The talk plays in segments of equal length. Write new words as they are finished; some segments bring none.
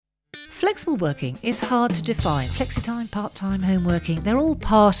Flexible working is hard to define. Flexi-time, part-time, home working, they're all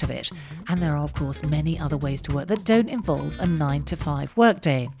part of it. And there are, of course, many other ways to work that don't involve a 9-to-5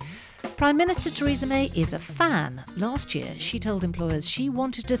 workday. Prime Minister Theresa May is a fan. Last year, she told employers she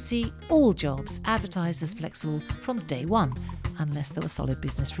wanted to see all jobs advertised as flexible from day one, unless there were solid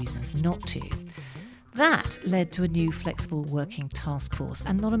business reasons not to. That led to a new flexible working task force,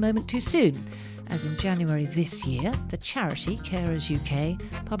 and not a moment too soon, as in January this year, the charity Carers UK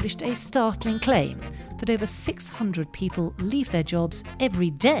published a startling claim that over 600 people leave their jobs every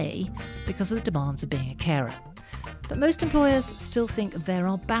day because of the demands of being a carer. But most employers still think there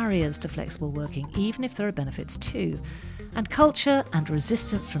are barriers to flexible working, even if there are benefits too. And culture and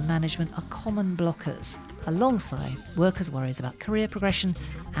resistance from management are common blockers, alongside workers' worries about career progression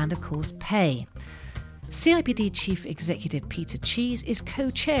and, of course, pay. CIPD Chief Executive Peter Cheese is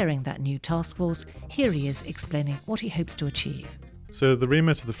co-chairing that new task force. Here he is explaining what he hopes to achieve. So the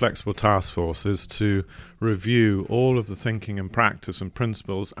remit of the Flexible Task Force is to review all of the thinking and practice and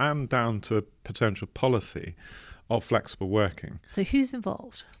principles and down to potential policy of flexible working. So who's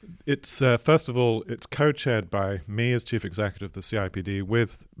involved? It's first of all, it's co-chaired by me as Chief Executive of the CIPD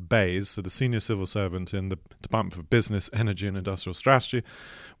with BEIS, so the senior civil servant in the Department for Business, Energy and Industrial Strategy.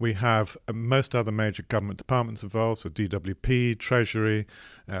 We have most other major government departments involved, so DWP, Treasury,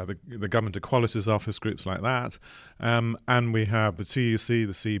 the Government Equalities Office, groups like that. And we have the TUC,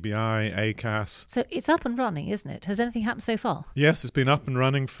 the CBI, ACAS. So it's up and running, isn't it? Has anything happened so far? Yes, it's been up and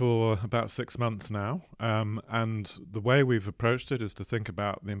running for about 6 months now. And the way we've approached it is to think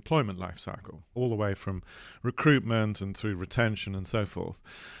about the employment life cycle, all the way from recruitment and through retention and so forth.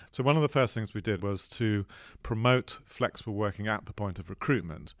 So one of the first things we did was to promote flexible working at the point of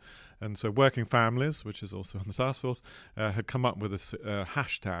recruitment. And so Working Families, which is also on the task force, had come up with a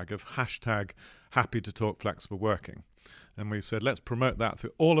hashtag of happy to talk flexible working. And we said, let's promote that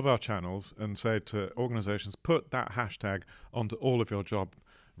through all of our channels and say to organisations, put that hashtag onto all of your job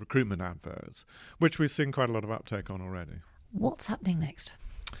recruitment adverts, which we've seen quite a lot of uptake on already. What's happening next?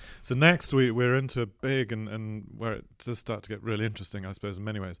 So next we're into a big and where it does start to get really interesting, I suppose, in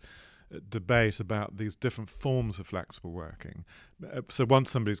many ways, debate about these different forms of flexible working. So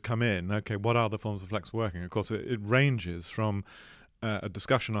once somebody's come in, okay, what are the forms of flexible working? Of course, it ranges from a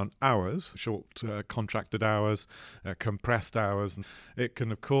discussion on hours, short contracted hours, compressed hours. It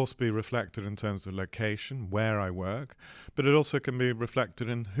can, of course, be reflected in terms of location, where I work, but it also can be reflected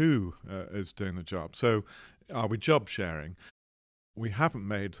in who is doing the job. So are we job sharing? We haven't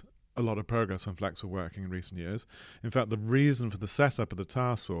made a lot of progress on flexible working in recent years. In fact, the reason for the setup of the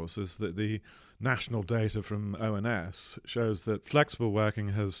task force is that the national data from ONS shows that flexible working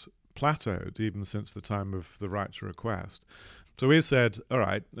has plateaued even since the time of the right to request. So we've said, all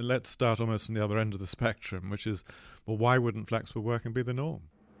right, let's start almost from the other end of the spectrum, which is, well, why wouldn't flexible working be the norm?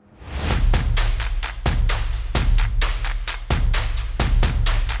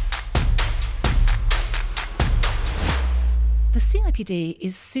 The CIPD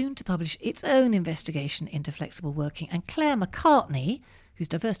is soon to publish its own investigation into flexible working, and Claire McCartney, who's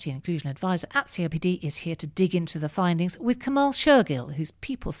Diversity and Inclusion Advisor at CIPD, is here to dig into the findings with Kamal Shergill, who's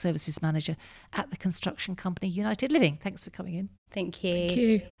People Services Manager at the construction company United Living. Thanks for coming in. Thank you. Thank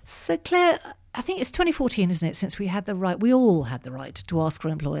you. So Claire, I think it's 2014, isn't it, since we all had the right to ask for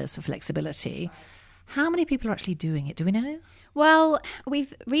employers for flexibility. How many people are actually doing it? Do we know? Well,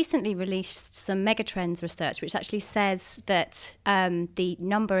 we've recently released some megatrends research which actually says that the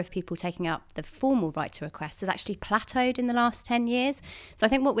number of people taking up the formal right to request has actually plateaued in the last 10 years. So I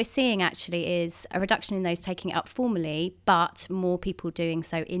think what we're seeing actually is a reduction in those taking it up formally, but more people doing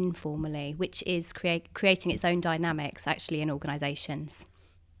so informally, which is creating its own dynamics actually in organisations.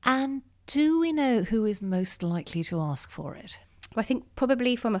 And do we know who is most likely to ask for it? Well, I think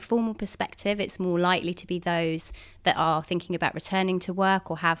probably from a formal perspective, it's more likely to be those that are thinking about returning to work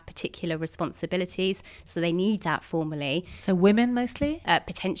or have particular responsibilities, so they need that formally. So women mostly?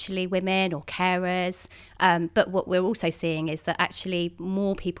 Potentially women or carers. But what we're also seeing is that actually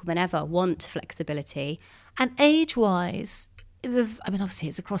more people than ever want flexibility. And age-wise, obviously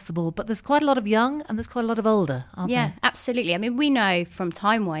it's across the board, but there's quite a lot of young and there's quite a lot of older, aren't there? Yeah, absolutely. I mean, we know from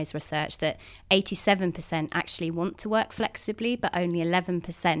TimeWise research that 87% actually want to work flexibly, but only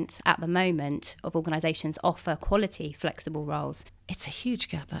 11% at the moment of organisations offer quality flexible roles. It's a huge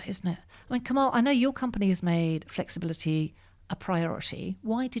gap, that, isn't it? I mean, Kamal, I know your company has made flexibility a priority.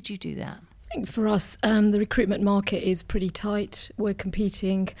 Why did you do that? I think for us, the recruitment market is pretty tight. We're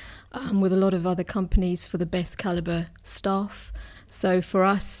competing with a lot of other companies for the best calibre staff. So for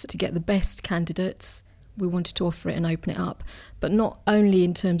us to get the best candidates, we wanted to offer it and open it up. But not only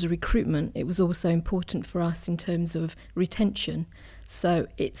in terms of recruitment, it was also important for us in terms of retention. So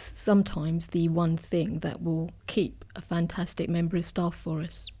it's sometimes the one thing that will keep a fantastic member of staff for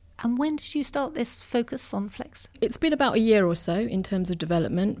us. And when did you start this focus on flex? It's been about a year or so in terms of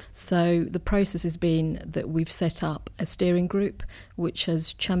development. So the process has been that we've set up a steering group which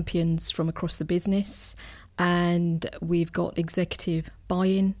has champions from across the business, and we've got executive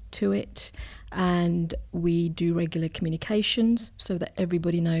buy-in to it, and we do regular communications so that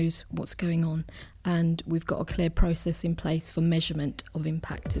everybody knows what's going on, and we've got a clear process in place for measurement of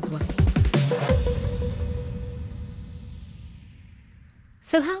impact as well.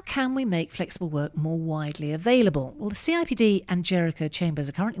 So how can we make flexible work more widely available? Well, the CIPD and Jericho Chambers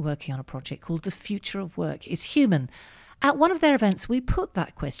are currently working on a project called The Future of Work is Human. At one of their events, we put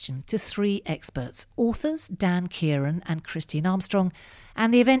that question to 3 experts, authors Dan Kieran and Christine Armstrong,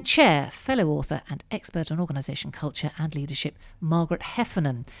 and the event chair, fellow author and expert on organisation culture and leadership, Margaret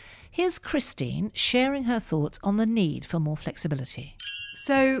Heffernan. Here's Christine sharing her thoughts on the need for more flexibility.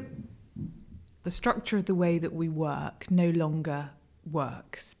 So the structure of the way that we work no longer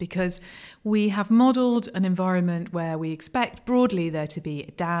works because we have modelled an environment where we expect broadly there to be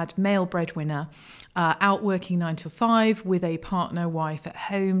a dad, male breadwinner, out working 9 to 5 with a partner, wife at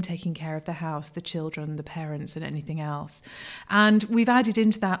home, taking care of the house, the children, the parents and anything else. And we've added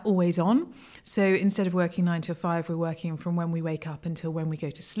into that always on. So instead of working 9 to 5, we're working from when we wake up until when we go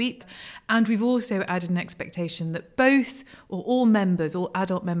to sleep. And we've also added an expectation that both or all members, all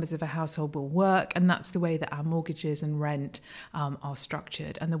adult members of a household will work. And that's the way that our mortgages and rent are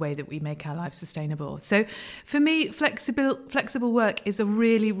structured and the way that we make our lives sustainable. So for me, flexible work is a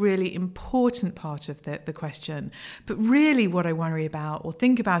really, really important part of the question. But really what I worry about or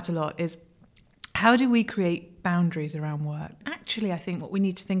think about a lot is how do we create boundaries around work? Actually, I think what we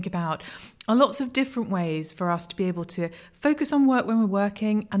need to think about are lots of different ways for us to be able to focus on work when we're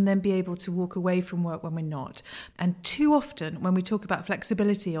working and then be able to walk away from work when we're not. And too often when we talk about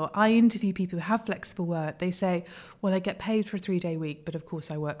flexibility, or I interview people who have flexible work, they say, well, I get paid for a 3-day week, but of course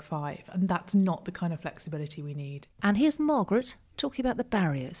I work 5. And that's not the kind of flexibility we need. And here's Margaret talking about the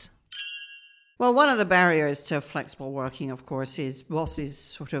barriers. Well, one of the barriers to flexible working, of course, is bosses'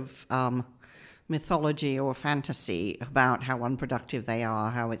 sort of mythology or fantasy about how unproductive they are,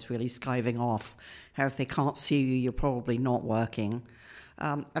 how it's really skiving off, how if they can't see you, you're probably not working.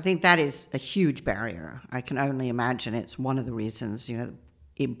 I think that is a huge barrier. I can only imagine it's one of the reasons,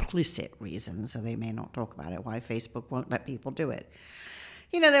 implicit reasons, so they may not talk about it, why Facebook won't let people do it.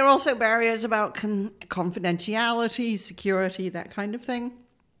 There are also barriers about confidentiality, security, that kind of thing.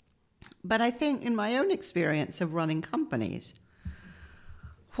 But I think in my own experience of running companies,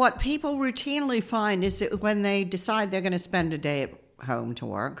 what people routinely find is that when they decide they're going to spend a day at home to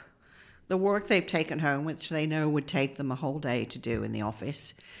work, the work they've taken home, which they know would take them a whole day to do in the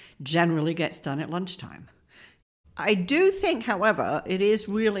office, generally gets done at lunchtime. I do think, however, it is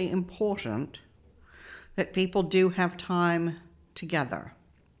really important that people do have time together.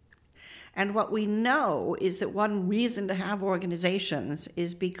 And what we know is that one reason to have organizations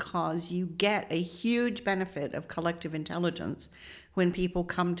is because you get a huge benefit of collective intelligence when people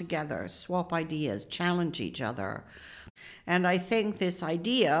come together, swap ideas, challenge each other. And I think this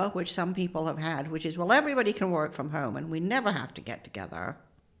idea, which some people have had, which is, well, everybody can work from home and we never have to get together,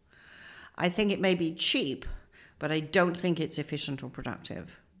 I think it may be cheap, but I don't think it's efficient or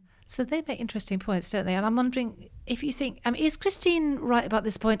productive. So they make interesting points, don't they? And I'm wondering if you think, is Christine right about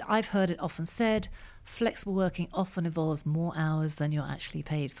this point? I've heard it often said, flexible working often involves more hours than you're actually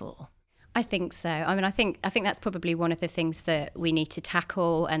paid for. I think so. I think that's probably one of the things that we need to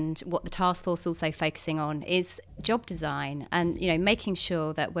tackle, and what the task force also focusing on is job design, and making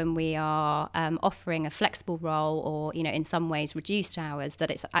sure that when we are offering a flexible role, or in some ways reduced hours,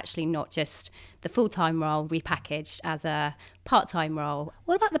 that it's actually not just the full-time role repackaged as a part-time role.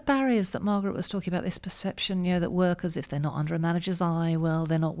 What about the barriers that Margaret was talking about? This perception, that workers, if they're not under a manager's eye, well,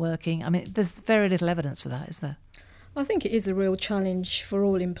 they're not working. There's very little evidence for that, is there? I think it is a real challenge for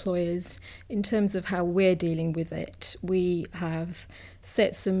all employers in terms of how we're dealing with it. We have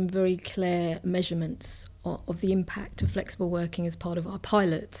set some very clear measurements of the impact of flexible working as part of our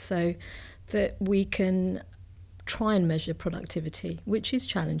pilots, so that we can try and measure productivity, which is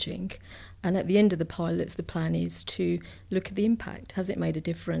challenging. And at the end of the pilots, the plan is to look at the impact. Has it made a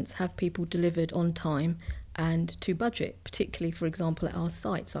difference? Have people delivered on time and to budget, particularly, for example, at our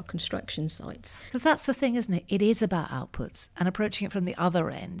sites, our construction sites? Because that's the thing, isn't it? It is about outputs, and approaching it from the other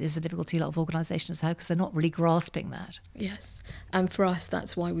end is a difficulty a lot of organisations have, because they're not really grasping that. Yes, and for us,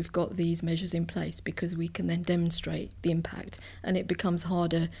 that's why we've got these measures in place, because we can then demonstrate the impact, and it becomes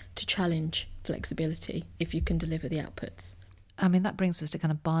harder to challenge flexibility if you can deliver the outputs. That brings us to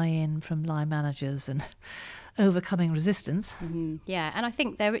kind of buy-in from line managers and overcoming resistance. Yeah, and I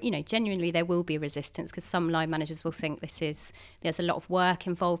think genuinely there will be resistance, because some line managers will think there's a lot of work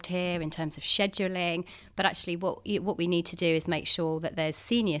involved here in terms of scheduling. But actually, what we need to do is make sure that there's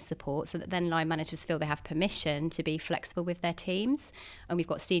senior support, so that then line managers feel they have permission to be flexible with their teams. And we've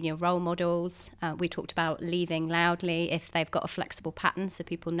got senior role models. We talked about leaving loudly if they've got a flexible pattern, so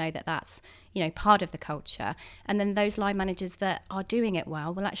people know that that's part of the culture. And then those line managers that are doing it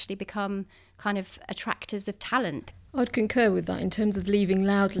well will actually become kind of attractors of talent. I'd concur with that in terms of leaving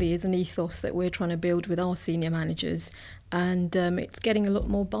loudly is an ethos that we're trying to build with our senior managers, and it's getting a lot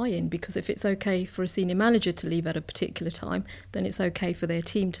more buy-in, because if it's okay for a senior manager to leave at a particular time, then it's okay for their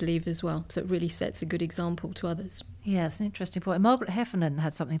team to leave as well. So it really sets a good example to others. Yes, an interesting point. Margaret Heffernan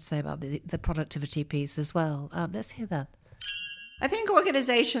had something to say about the productivity piece as well. Let's hear that. I think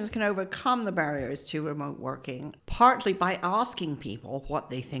organizations can overcome the barriers to remote working partly by asking people what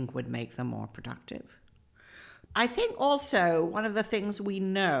they think would make them more productive. I think also one of the things we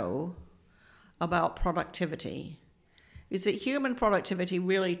know about productivity is that human productivity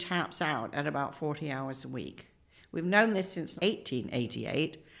really taps out at about 40 hours a week. We've known this since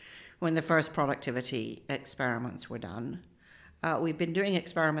 1888, when the first productivity experiments were done. We've been doing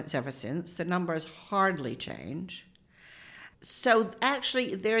experiments ever since. The numbers hardly change. So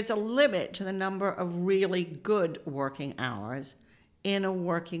actually, there's a limit to the number of really good working hours in a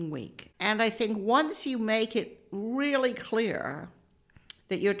working week. And I think once you make it really clear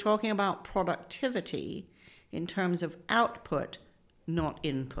that you're talking about productivity in terms of output, not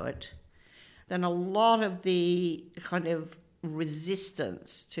input, then a lot of the kind of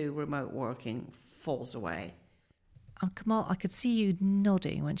resistance to remote working falls away. Kamal, I could see you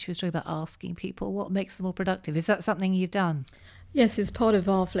nodding when she was talking about asking people what makes them more productive. Is that something you've done? Yes, as part of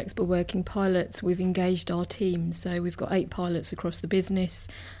our flexible working pilots, we've engaged our team. So we've got 8 pilots across the business,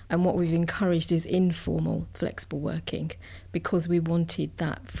 and what we've encouraged is informal flexible working, because we wanted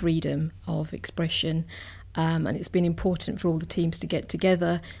that freedom of expression. And it's been important for all the teams to get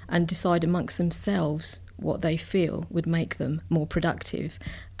together and decide amongst themselves what they feel would make them more productive,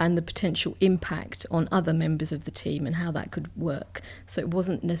 and the potential impact on other members of the team and how that could work. So it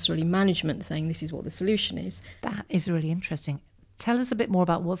wasn't necessarily management saying this is what the solution is. That is really interesting. Tell us a bit more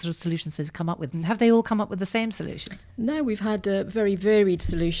about what sort of solutions they've come up with. And have they all come up with the same solutions? No, we've had very varied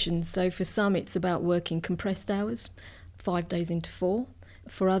solutions. So for some, it's about working compressed hours, 5 days into 4.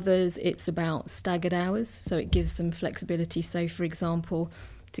 For others, it's about staggered hours. So it gives them flexibility. So, for example,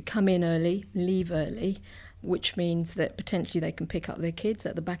 to come in early, leave early, which means that potentially they can pick up their kids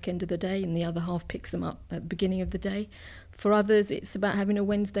at the back end of the day and the other half picks them up at the beginning of the day. For others, it's about having a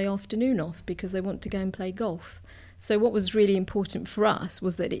Wednesday afternoon off because they want to go and play golf. So what was really important for us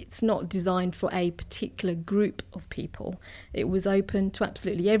was that it's not designed for a particular group of people. It was open to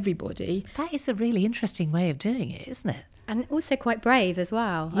absolutely everybody. That is a really interesting way of doing it, isn't it? And also quite brave as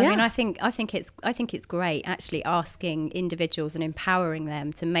well. Yeah. I mean, I think it's great actually asking individuals and empowering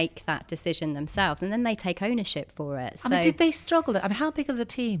them to make that decision themselves, and then they take ownership for it. I mean, did they struggle? I mean, how big are the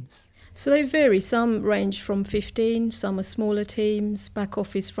teams? So they vary. Some range from 15, some are smaller teams, back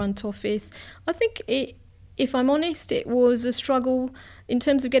office, front office. I think if I'm honest, it was a struggle in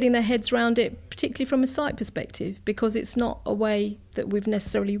terms of getting their heads around it, particularly from a site perspective, because it's not a way that we've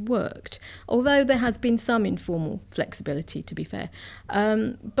necessarily worked, although there has been some informal flexibility, to be fair.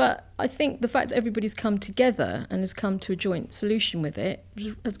 But I think the fact that everybody's come together and has come to a joint solution with it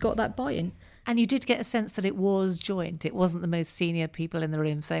has got that buy-in. And you did get a sense that it was joint. It wasn't the most senior people in the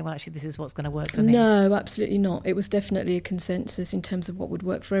room saying, well, actually, this is what's going to work for me. No, absolutely not. It was definitely a consensus in terms of what would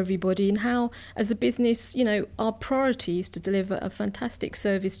work for everybody and how, as a business, our priority is to deliver a fantastic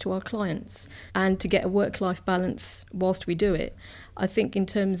service to our clients and to get a work-life balance whilst we do it. I think in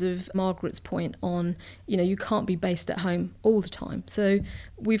terms of Margaret's point on, you can't be based at home all the time. So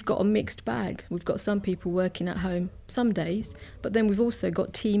we've got a mixed bag. We've got some people working at home some days, but then we've also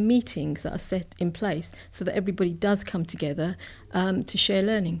got team meetings that are set in place so that everybody does come together to share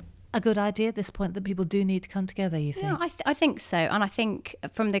learning. A good idea at this point that people do need to come together, you think? Yeah, I think so. And I think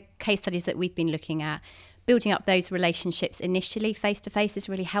from the case studies that we've been looking at, building up those relationships initially face-to-face is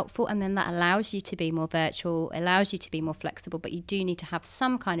really helpful, and then that allows you to be more virtual, allows you to be more flexible, but you do need to have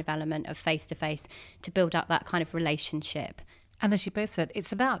some kind of element of face-to-face to build up that kind of relationship. And as you both said,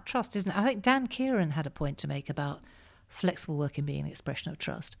 it's about trust, isn't it? I think Dan Kieran had a point to make about flexible working being an expression of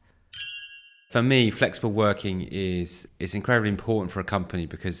trust. For me, flexible working is incredibly important for a company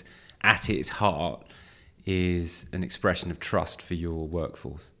because at its heart is an expression of trust for your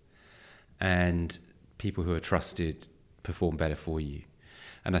workforce. And people who are trusted perform better for you.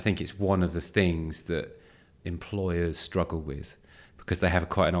 And I think it's one of the things that employers struggle with because they have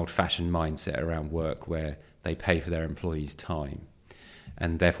quite an old-fashioned mindset around work where they pay for their employees' time,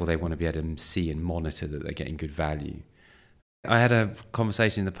 and therefore they want to be able to see and monitor that they're getting good value. I had a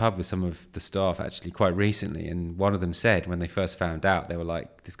conversation in the pub with some of the staff actually quite recently, and one of them said when they first found out, they were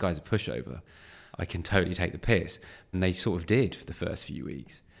like, this guy's a pushover. I can totally take the piss. And they sort of did for the first few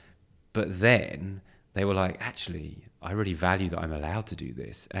weeks. But then they were like, actually, I really value that I'm allowed to do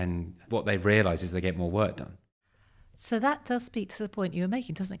this. And what they realise is they get more work done. So that does speak to the point you were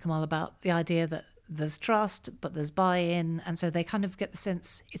making, doesn't it, Kamal, about the idea that there's trust, but there's buy-in, and so they kind of get the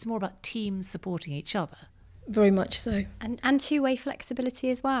sense it's more about teams supporting each other. Very much so. And two-way flexibility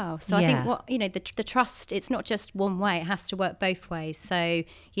as well. So I think the trust, it's not just one way, it has to work both ways. So,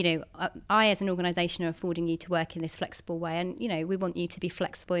 I as an organisation are affording you to work in this flexible way, and, we want you to be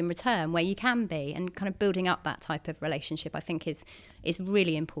flexible in return where you can be, and kind of building up that type of relationship I think is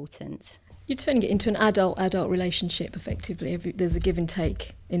really important. You're turning it into an adult relationship effectively. There's a give and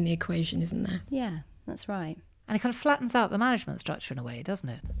take in the equation, isn't there? Yeah, that's right. And it kind of flattens out the management structure in a way, doesn't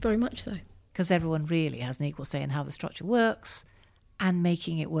it? Very much so. Because everyone really has an equal say in how the structure works and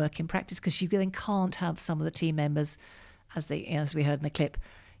making it work in practice, because you then can't have some of the team members, as we heard in the clip,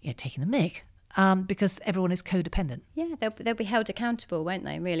 taking the mick, because everyone is codependent. Yeah, they'll be held accountable, won't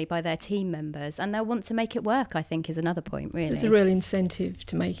they, really, by their team members, and they'll want to make it work, I think, is another point, really. There's a real incentive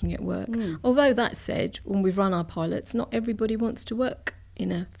to making it work. Although that said, when we've run our pilots, not everybody wants to work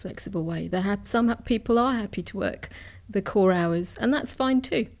in a flexible way. Some people are happy to work the core hours, and that's fine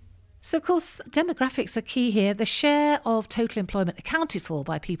too. So, of course, demographics are key here. The share of total employment accounted for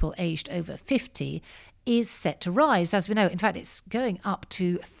by people aged over 50 is set to rise, as we know. In fact, it's going up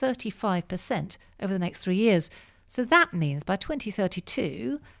to 35% over the next 3 years. So that means by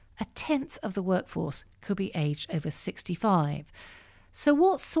 2032, a tenth of the workforce could be aged over 65. So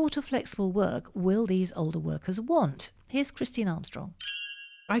what sort of flexible work will these older workers want? Here's Christine Armstrong.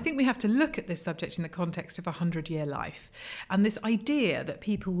 I think we have to look at this subject in the context of a 100-year life. And this idea that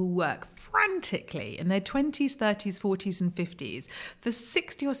people will work frantically in their 20s, 30s, 40s and 50s for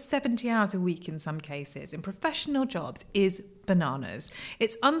 60 or 70 hours a week in some cases in professional jobs is bananas.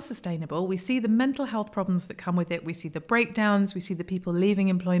 It's unsustainable. We see the mental health problems that come with it. We see the breakdowns. We see the people leaving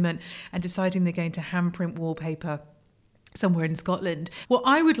employment and deciding they're going to handprint wallpaper somewhere in Scotland. What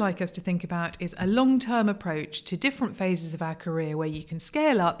I would like us to think about is a long-term approach to different phases of our career where you can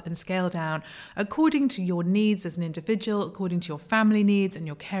scale up and scale down according to your needs as an individual, according to your family needs and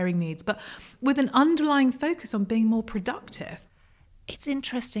your caring needs, but with an underlying focus on being more productive. It's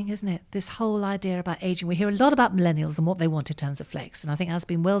interesting, isn't it? This whole idea about ageing. We hear a lot about millennials and what they want in terms of flex, and I think that's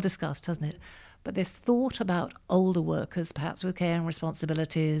been well discussed, hasn't it? But this thought about older workers, perhaps with care and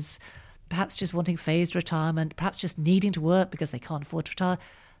responsibilities, perhaps just wanting phased retirement, perhaps just needing to work because they can't afford to retire.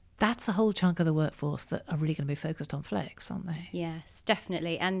 That's a whole chunk of the workforce that are really going to be focused on flex, aren't they? Yes,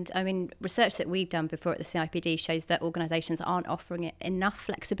 definitely. And I mean, research that we've done before at the CIPD shows that organisations aren't offering it enough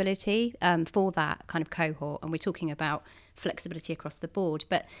flexibility for that kind of cohort. And we're talking about flexibility across the board.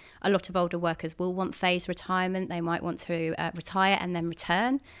 But a lot of older workers will want phased retirement. They might want to retire and then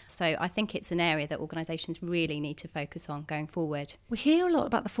return. So I think it's an area that organisations really need to focus on going forward. We hear a lot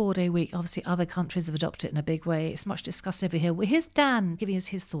about the 4-day week. Obviously, other countries have adopted it in a big way. It's much discussed over here. Well, here's Dan giving us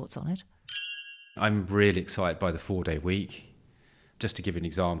his thoughts on it. I'm really excited by the 4-day week. Just to give an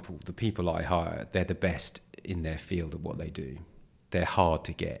example, the people I hire, they're the best in their field at what they do. They're hard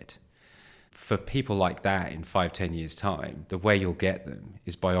to get. For people like that in 5-10 years' time, the way you'll get them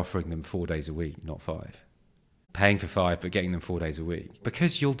is by offering them 4 days a week, not 5. Paying for 5, but getting them 4 days a week.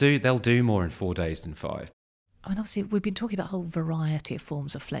 Because they'll do more in 4 days than 5. I mean, obviously, we've been talking about a whole variety of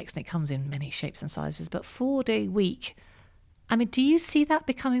forms of flex, and it comes in many shapes and sizes, but 4-day week, I mean, do you see that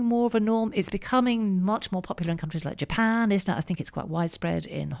becoming more of a norm? It's becoming much more popular in countries like Japan, isn't it? I think it's quite widespread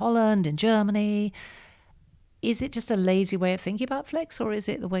in Holland, in Germany. Is it just a lazy way of thinking about flex, or is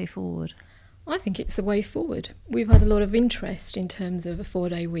it the way forward? I think it's the way forward. We've had a lot of interest in terms of a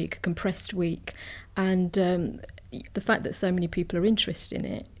 4-day week, a compressed week, and the fact that so many people are interested in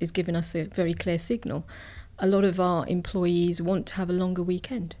it is giving us a very clear signal. A lot of our employees want to have a longer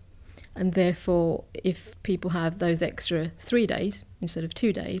weekend, and therefore if people have those extra 3 days instead of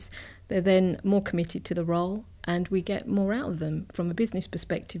 2 days, they're then more committed to the role and we get more out of them from a business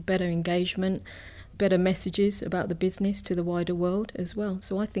perspective, better engagement, better messages about the business to the wider world as well.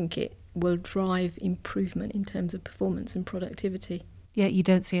 So I think it will drive improvement in terms of performance and productivity. Yeah, you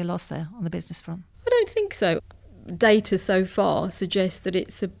don't see a loss there on the business front? I don't think so. Data so far suggests that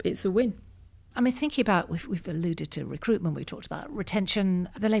it's a win. I mean, thinking about, we've alluded to recruitment, we've talked about retention.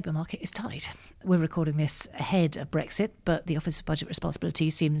 The labour market is tight. We're recording this ahead of Brexit, but the Office of Budget Responsibility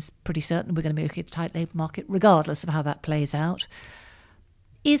seems pretty certain we're going to be looking at a tight labour market regardless of how that plays out.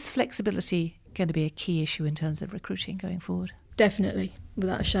 Is flexibility going to be a key issue in terms of recruiting going forward? Definitely,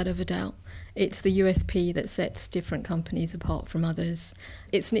 without a shadow of a doubt. It's the USP that sets different companies apart from others.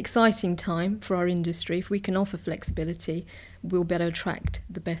 It's an exciting time for our industry. If we can offer flexibility, we'll better attract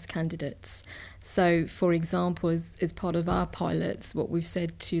the best candidates. So, for example, as part of our pilots, what we've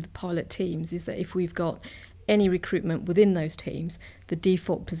said to the pilot teams is that if we've got any recruitment within those teams, the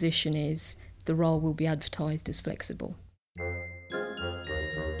default position is the role will be advertised as flexible.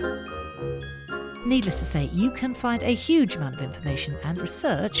 Needless to say, you can find a huge amount of information and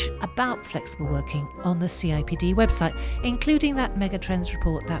research about flexible working on the CIPD website, including that Megatrends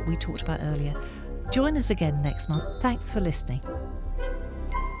report that we talked about earlier. Join us again next month. Thanks for listening.